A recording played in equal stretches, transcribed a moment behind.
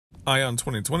Ion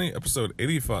 2020, episode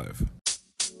 85.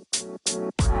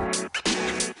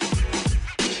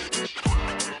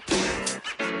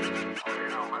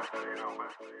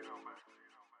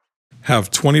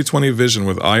 Have 2020 vision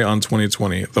with Ion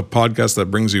 2020, the podcast that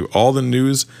brings you all the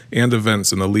news and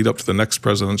events in the lead up to the next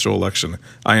presidential election.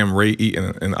 I am Ray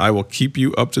Eaton, and I will keep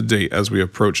you up to date as we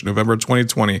approach November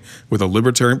 2020 with a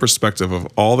libertarian perspective of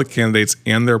all the candidates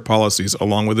and their policies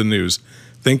along with the news.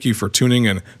 Thank you for tuning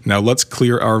in. Now let's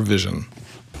clear our vision.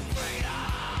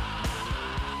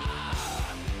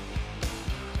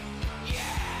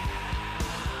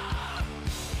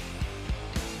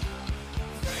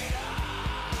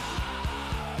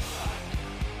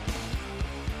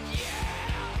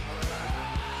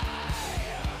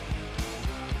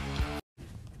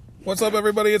 What's up,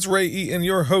 everybody? It's Ray Eaton,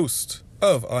 your host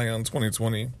of Ion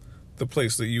 2020, the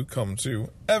place that you come to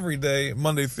every day,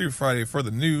 Monday through Friday, for the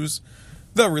news,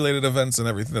 the related events, and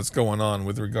everything that's going on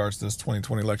with regards to this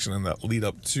 2020 election and that lead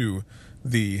up to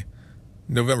the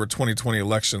November 2020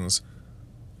 elections.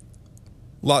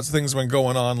 Lots of things have been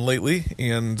going on lately,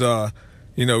 and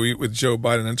with Joe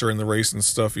Biden entering the race and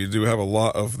stuff, you do have a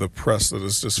lot of the press that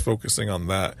is just focusing on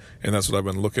that, and that's what I've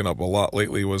been looking up a lot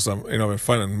lately. I've been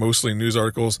finding mostly news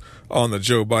articles on the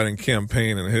Joe Biden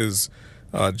campaign and his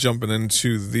jumping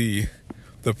into the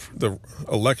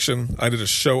election. I did a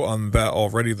show on that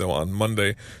already, though, on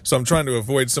Monday, so I'm trying to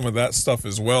avoid some of that stuff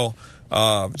as well,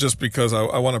 just because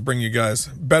I want to bring you guys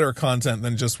better content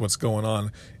than just what's going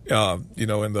on,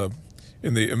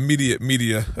 in the immediate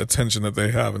media attention that they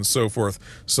have and so forth.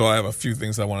 So I have a few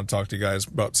things I want to talk to you guys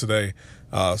about today,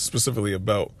 specifically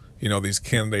about, these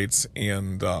candidates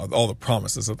and all the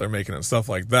promises that they're making and stuff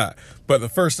like that. But the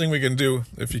first thing we can do,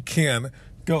 if you can,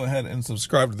 go ahead and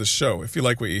subscribe to the show. If you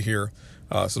like what you hear,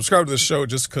 subscribe to the show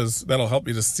just because that'll help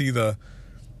you to see the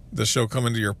show come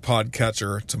into your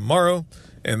podcatcher tomorrow.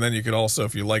 And then you could also,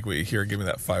 if you like what you hear, give me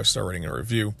that 5-star rating and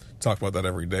review. Talk about that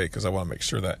every day because I want to make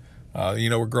sure that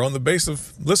we're growing the base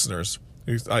of listeners.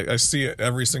 I see it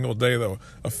every single day, though.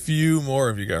 A few more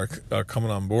of you guys are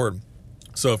coming on board.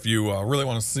 So if you really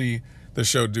want to see the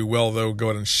show do well, though, go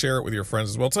ahead and share it with your friends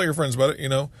as well. Tell your friends about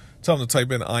it, Tell them to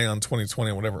type in Ion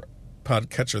 2020 on whatever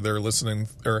podcatcher they're listening,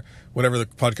 or whatever the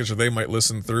podcatcher they might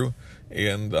listen through.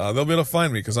 And they'll be able to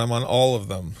find me because I'm on all of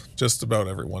them, just about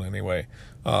everyone anyway.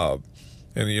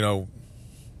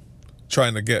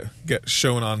 Trying to get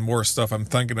shown on more stuff. I'm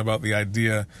thinking about the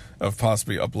idea of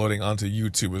possibly uploading onto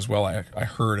YouTube as well. I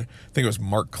think it was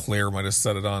Mark Claire might have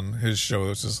said it on his show,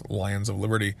 which is Lions of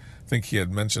Liberty. I think he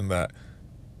had mentioned that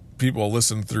people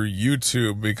listen through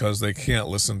YouTube because they can't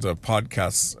listen to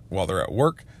podcasts while they're at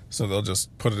work, so they'll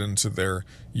just put it into their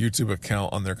YouTube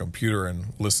account on their computer and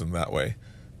listen that way.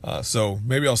 So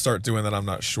maybe I'll start doing that. I'm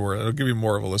not sure. It'll give you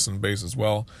more of a listen base as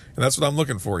well. And that's what I'm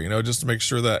looking for, just to make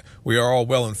sure that we are all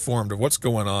well informed of what's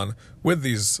going on with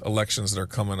these elections that are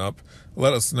coming up.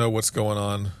 Let us know what's going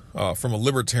on from a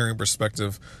libertarian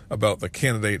perspective about the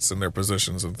candidates and their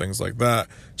positions and things like that,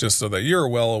 just so that you're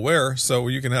well aware, so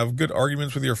you can have good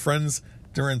arguments with your friends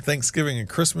during Thanksgiving and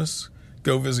Christmas.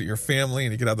 Go visit your family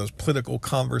and you can have those political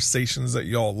conversations that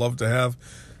y'all love to have.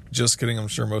 Just kidding. I'm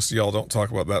sure most of y'all don't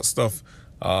talk about that stuff.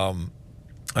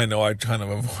 I know I kind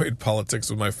of avoid politics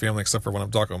with my family, except for when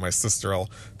I'm talking with my sister. I'll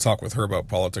talk with her about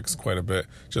politics quite a bit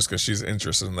just because she's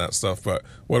interested in that stuff. But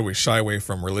what do we shy away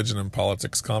from religion and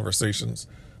politics conversations?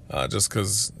 Just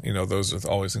because, those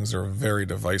are always things that are very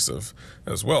divisive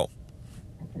as well.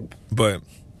 But,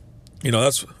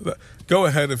 go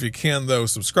ahead if you can, though.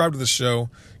 Subscribe to the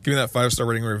show. Give me that 5-star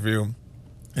rating review.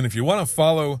 And if you want to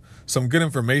follow some good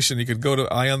information, you could go to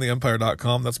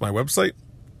iontheempire.com. That's my website.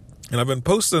 And I've been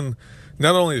posting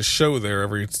not only a show there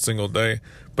every single day,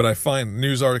 but I find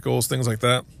news articles, things like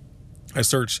that. I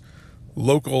search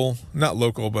I've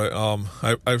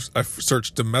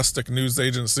searched domestic news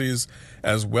agencies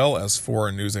as well as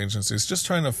foreign news agencies, just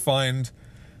trying to find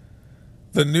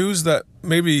the news that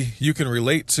maybe you can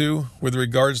relate to with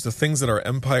regards to things that our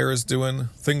empire is doing,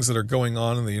 things that are going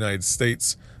on in the United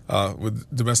States with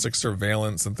domestic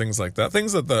surveillance and things like that,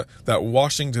 things that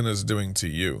Washington is doing to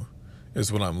you. Is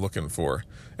what I'm looking for,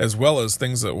 as well as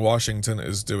things that Washington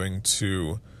is doing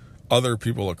to other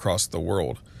people across the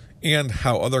world and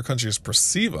how other countries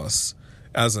perceive us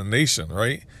as a nation,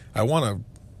 right? I want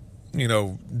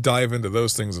to, dive into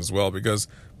those things as well because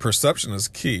perception is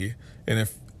key. And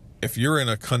if you're in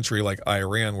a country like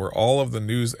Iran where all of the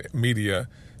news media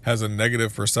has a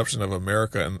negative perception of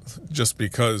America, and just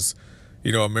because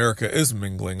America is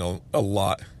mingling a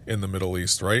lot in the Middle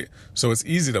East, right? So it's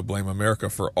easy to blame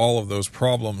America for all of those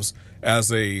problems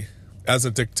as a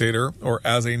dictator or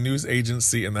as a news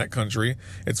agency in that country.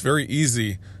 It's very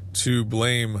easy to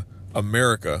blame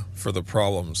America for the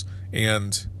problems.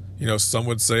 And, some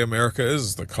would say America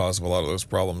is the cause of a lot of those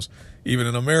problems. Even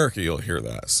in America, you'll hear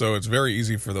that. So it's very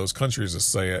easy for those countries to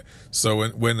say it. So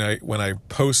when I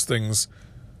post things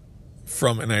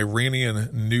from an Iranian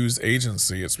news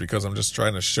agency, it's because I'm just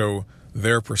trying to show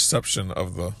their perception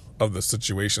of the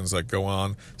situations that go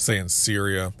on, say in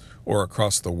Syria or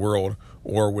across the world,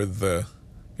 or with the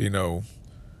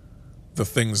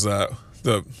things that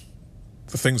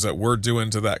we're doing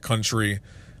to that country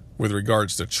with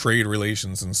regards to trade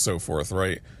relations and so forth,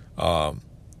 right?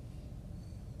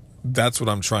 That's what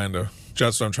I'm trying to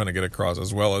get across,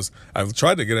 as well as I've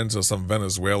tried to get into some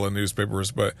Venezuelan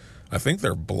newspapers, but I think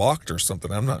they're blocked or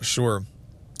something. I'm not sure.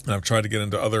 And I've tried to get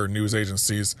into other news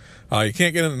agencies. You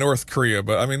can't get into North Korea,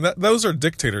 but I mean, those are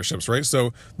dictatorships, right?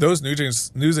 So those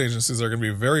news agencies are going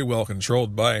to be very well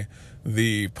controlled by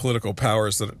the political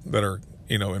powers that are,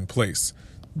 in place.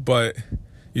 But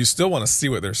you still want to see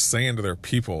what they're saying to their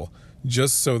people,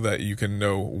 just so that you can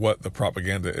know what the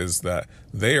propaganda is that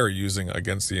they are using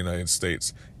against the United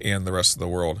States and the rest of the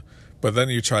world. But then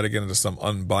you try to get into some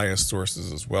unbiased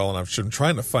sources as well, and I'm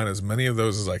trying to find as many of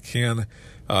those as I can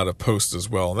to post as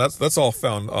well. And that's all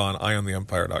found on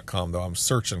eyeontheempire.com, though. I'm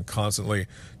searching constantly,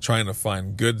 trying to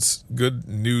find good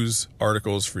news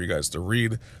articles for you guys to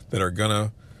read that are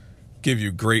gonna give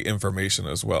you great information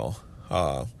as well.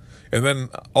 And then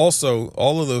also,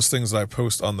 all of those things that I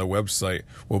post on the website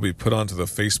will be put onto the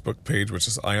Facebook page, which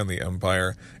is Eye on the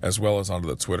Empire, as well as onto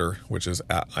the Twitter, which is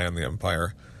at Eye on the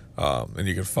Empire. And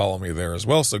you can follow me there as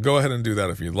well. So go ahead and do that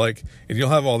if you'd like, and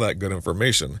you'll have all that good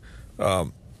information.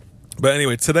 But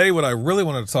anyway, today what I really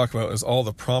wanted to talk about is all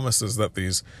the promises that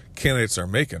these candidates are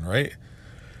making, right?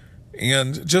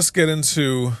 And just get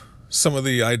into some of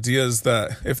the ideas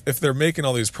that if they're making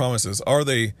all these promises, are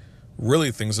they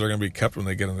really things that are going to be kept when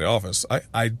they get into office?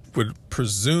 I would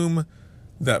presume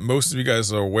that most of you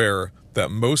guys are aware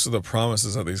that most of the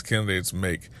promises that these candidates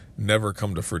make never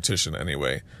come to fruition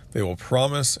anyway. They will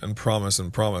promise and promise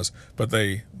and promise, but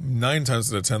 9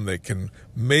 times out of 10, they can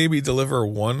maybe deliver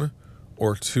 1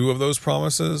 or 2 of those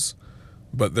promises,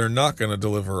 but they're not going to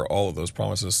deliver all of those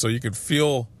promises. So you could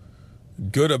feel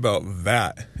good about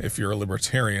that if you're a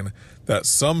libertarian, that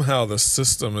somehow the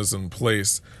system is in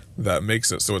place that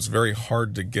makes it so it's very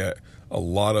hard to get a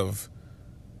lot of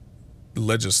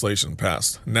legislation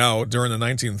passed. Now, during the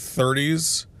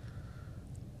 1930s,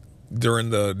 during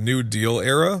the New Deal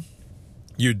era,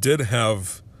 you did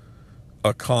have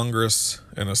a Congress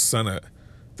and a Senate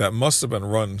that must have been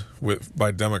run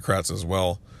by Democrats as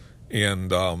well.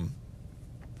 And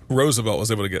Roosevelt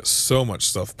was able to get so much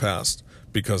stuff passed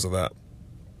because of that.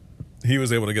 He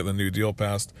was able to get the New Deal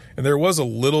passed. And there was a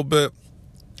little bit,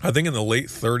 I think in the late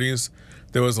 30s,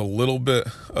 there was a little bit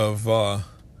of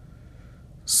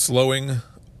slowing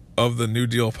of the New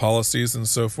Deal policies and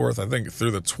so forth. I think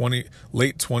through the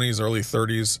late 20s, early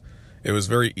 30s, it was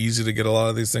very easy to get a lot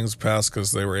of these things passed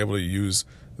because they were able to use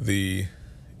the,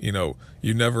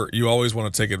 you always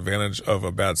want to take advantage of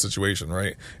a bad situation,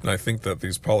 right? And I think that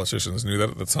these politicians knew that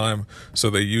at the time, so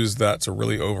they used that to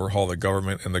really overhaul the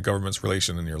government and the government's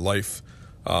relation in your life.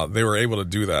 They were able to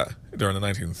do that during the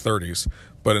 1930s.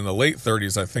 But in the late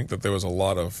 30s, I think that there was a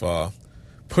lot of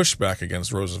pushback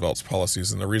against Roosevelt's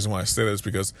policies. And the reason why I say that is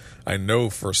because I know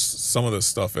for some of this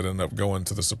stuff, it ended up going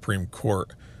to the Supreme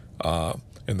Court.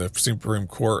 And the Supreme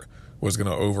Court was going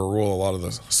to overrule a lot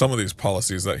of some of these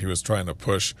policies that he was trying to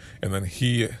push. And then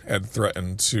he had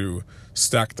threatened to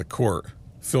stack the court,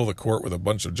 fill the court with a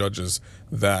bunch of judges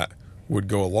that would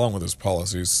go along with his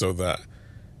policies so that,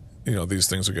 these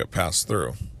things would get passed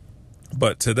through.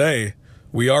 But today,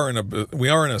 we are in a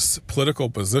political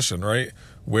position, right,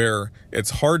 where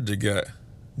it's hard to get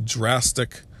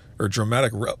drastic or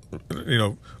dramatic,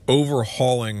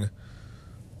 overhauling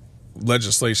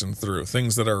legislation through,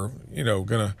 things that are, going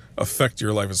to affect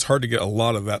your life. It's hard to get a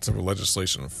lot of that type of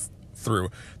legislation through.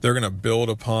 They're going to build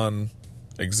upon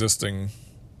existing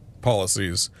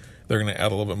policies. They're going to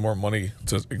add a little bit more money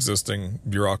to existing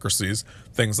bureaucracies,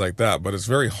 things like that. But it's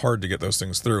very hard to get those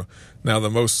things through. Now, the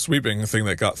most sweeping thing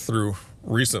that got through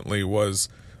recently was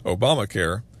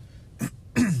Obamacare.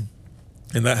 And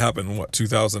that happened in,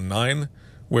 2009,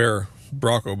 where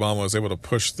Barack Obama was able to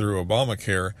push through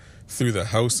Obamacare through the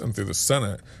House and through the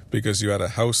Senate, because you had a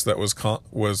House that the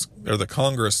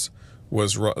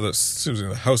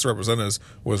House of Representatives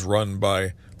was run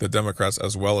by the Democrats,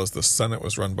 as well as the Senate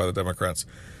was run by the Democrats.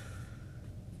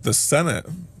 The Senate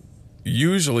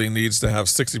usually needs to have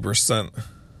 60%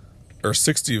 or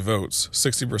 60 votes.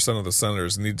 60% of the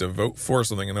senators need to vote for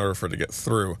something in order for it to get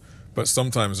through. but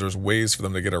sometimes there's ways for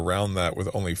them to get around that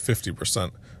with only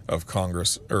 50% of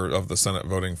Congress or of the Senate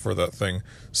voting for that thing.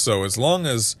 So as long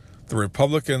as the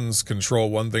Republicans control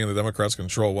one thing and the Democrats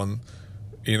control one,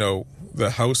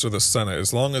 the House or the Senate,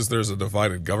 as long as there's a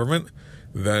divided government,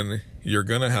 then you're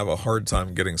going to have a hard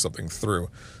time getting something through.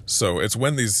 So it's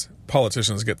when these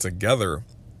politicians get together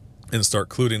and start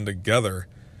colluding together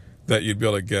that you'd be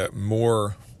able to get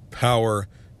more power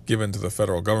given to the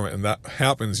federal government. And that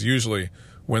happens usually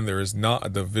when there is not a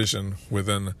division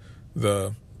within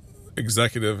the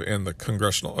executive and the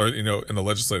congressional, or, in the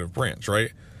legislative branch,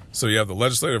 right? So you have the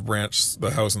legislative branch,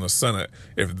 the House and the Senate.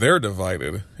 If they're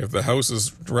divided, if the House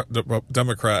is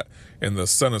Democrat and the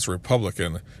Senate's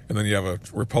Republican, and then you have a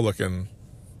Republican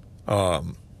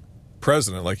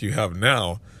president like you have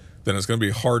now, then it's going to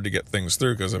be hard to get things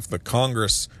through, because if the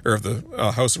Congress or if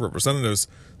the House of Representatives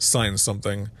signs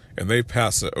something and they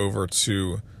pass it over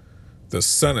to the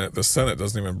Senate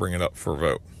doesn't even bring it up for a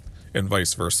vote, and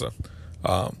vice versa.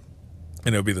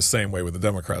 And it would be the same way with the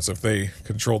Democrats if they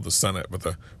controlled the Senate, but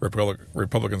the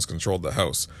Republicans controlled the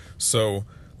House. So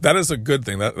that is a good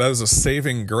thing. That is a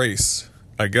saving grace,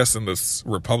 I guess, in this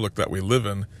republic that we live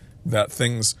in, that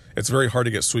it's very hard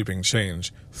to get sweeping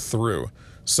change through.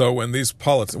 So when these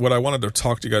what I wanted to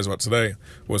talk to you guys about today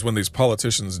was when these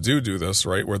politicians do this,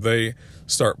 right, where they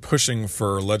start pushing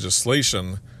for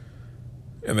legislation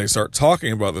and they start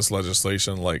talking about this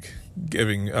legislation, like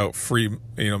giving out free,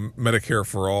 Medicare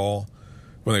for all,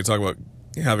 when they talk about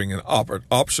having an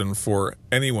option for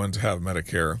anyone to have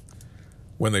Medicare,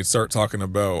 when they start talking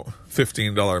about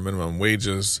 $15 minimum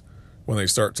wages, when they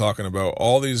start talking about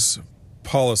all these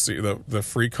policy, the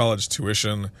free college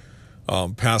tuition,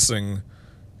 passing,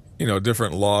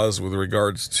 different laws with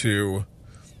regards to,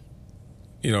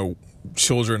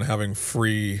 children having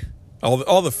free,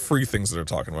 all the free things that they're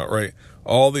talking about, right?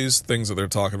 All these things that they're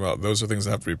talking about, those are things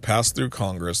that have to be passed through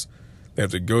Congress. They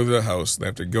have to go to the House. They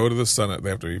have to go to the Senate. They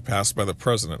have to be passed by the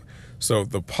president. So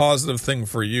the positive thing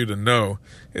for you to know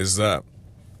is that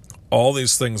all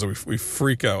these things, we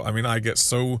freak out. I mean, I get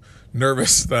so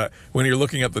nervous that when you're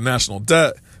looking at the national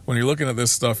debt, when you're looking at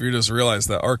this stuff, you just realize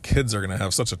that our kids are going to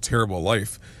have such a terrible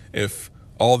life if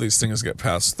all these things get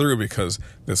passed through, because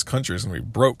this country is going to be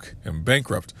broke and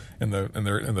bankrupt, and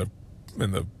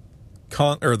the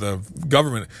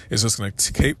government is just going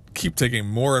to keep taking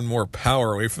more and more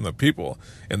power away from the people,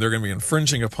 and they're going to be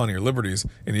infringing upon your liberties.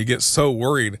 And you get so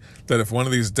worried that if one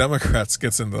of these Democrats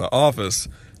gets into the office,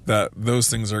 that those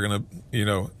things are going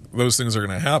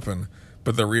to happen.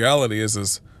 But the reality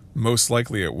is most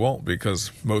likely it won't,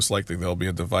 because most likely there'll be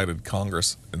a divided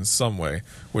Congress in some way,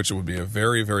 which would be a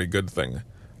very, very good thing.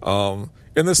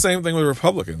 And the same thing with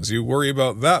Republicans. You worry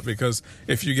about that, because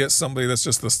if you get somebody that's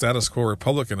just the status quo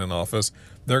Republican in office,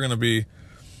 they're going to be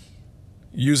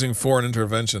using foreign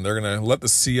intervention. They're going to let the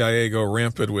CIA go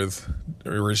rampant with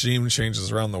regime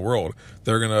changes around the world.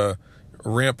 They're going to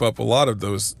ramp up a lot of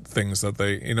those things that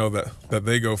they, that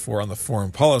they go for on the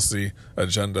foreign policy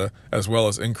agenda, as well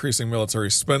as increasing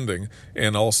military spending,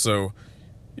 and also,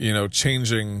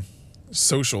 changing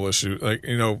social issues,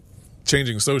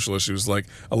 changing social issues like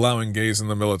allowing gays in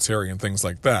the military and things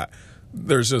like that.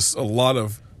 There's just a lot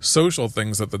of social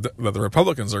things that the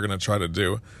Republicans are going to try to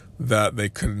do that they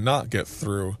could not get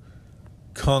through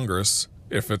Congress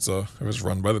if it's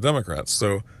run by the Democrats.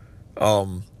 So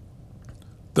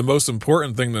the most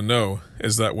important thing to know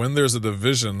is that when there's a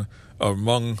division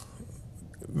among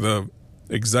the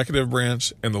executive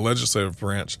branch and the legislative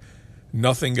branch,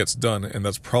 nothing gets done, and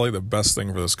that's probably the best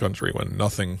thing for this country, when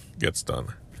nothing gets done.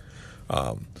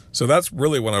 So that's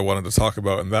really what I wanted to talk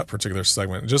about in that particular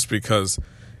segment, just because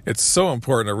it's so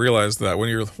important to realize that when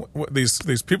you're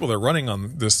these people that are running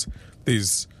on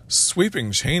these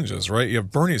sweeping changes, right? You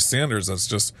have Bernie Sanders, that's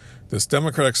just this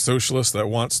democratic socialist that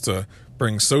wants to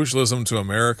bring socialism to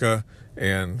America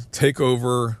and take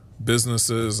over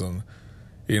businesses and,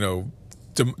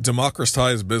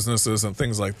 democratize businesses and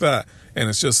things like that. And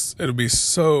it'd be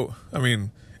so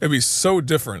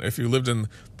different if you lived in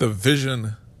the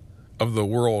vision of the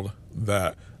world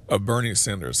that a Bernie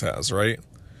Sanders has, right?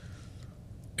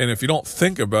 And if you don't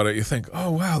think about it, you think,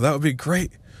 oh, wow, that would be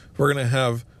great. We're going to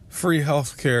have free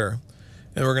health care,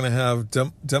 and we're going to have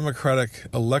democratic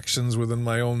elections within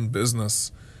my own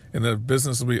business, and the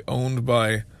business will be owned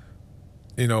by,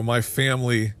 my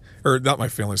family, or not my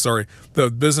family, sorry.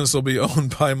 The business will be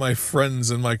owned by my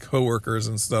friends and my coworkers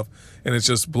and stuff. And it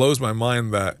just blows my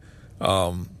mind that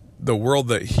the world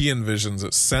that he envisions,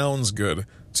 it sounds good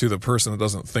to the person that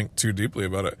doesn't think too deeply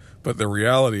about it. But the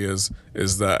reality is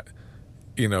that,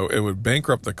 it would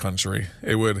bankrupt the country.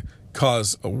 It would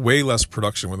cause a way less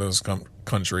production within this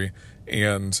country.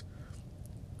 And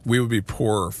we would be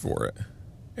poorer for it.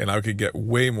 And I could get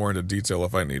way more into detail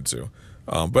if I need to.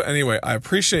 But anyway, I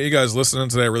appreciate you guys listening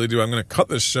today. I really do. I'm going to cut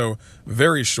this show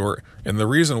very short. And the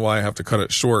reason why I have to cut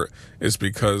it short is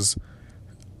because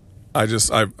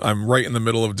I'm right in the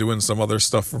middle of doing some other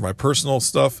stuff for my personal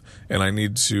stuff, and I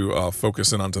need to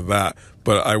focus in onto that.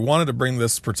 But I wanted to bring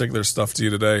this particular stuff to you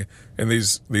today, and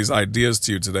these ideas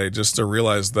to you today, just to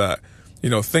realize that, you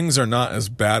know, things are not as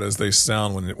bad as they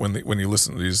sound when you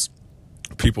listen to these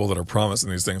people that are promising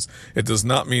these things. It does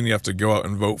not mean you have to go out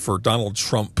and vote for Donald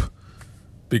Trump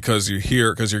because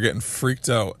you're getting freaked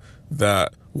out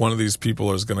that one of these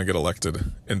people is going to get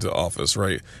elected into office,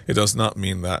 right? It does not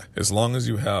mean that. As long as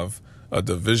you have a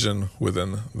division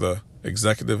within the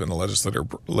executive and the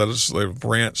legislative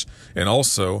branch, and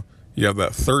also you have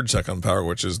that third check on power,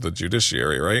 which is the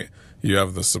judiciary, right? You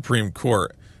have the Supreme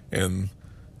Court, and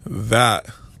that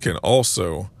can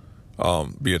also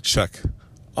be a check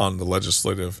on the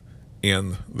legislative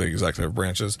and the executive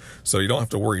branches. So you don't have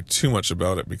to worry too much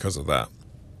about it because of that.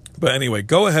 But anyway,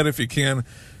 go ahead if you can.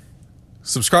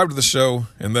 Subscribe to the show,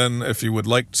 and then if you would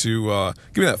like to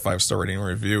give me that 5-star rating and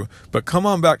review. But come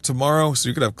on back tomorrow so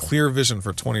you could have clear vision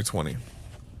for 2020.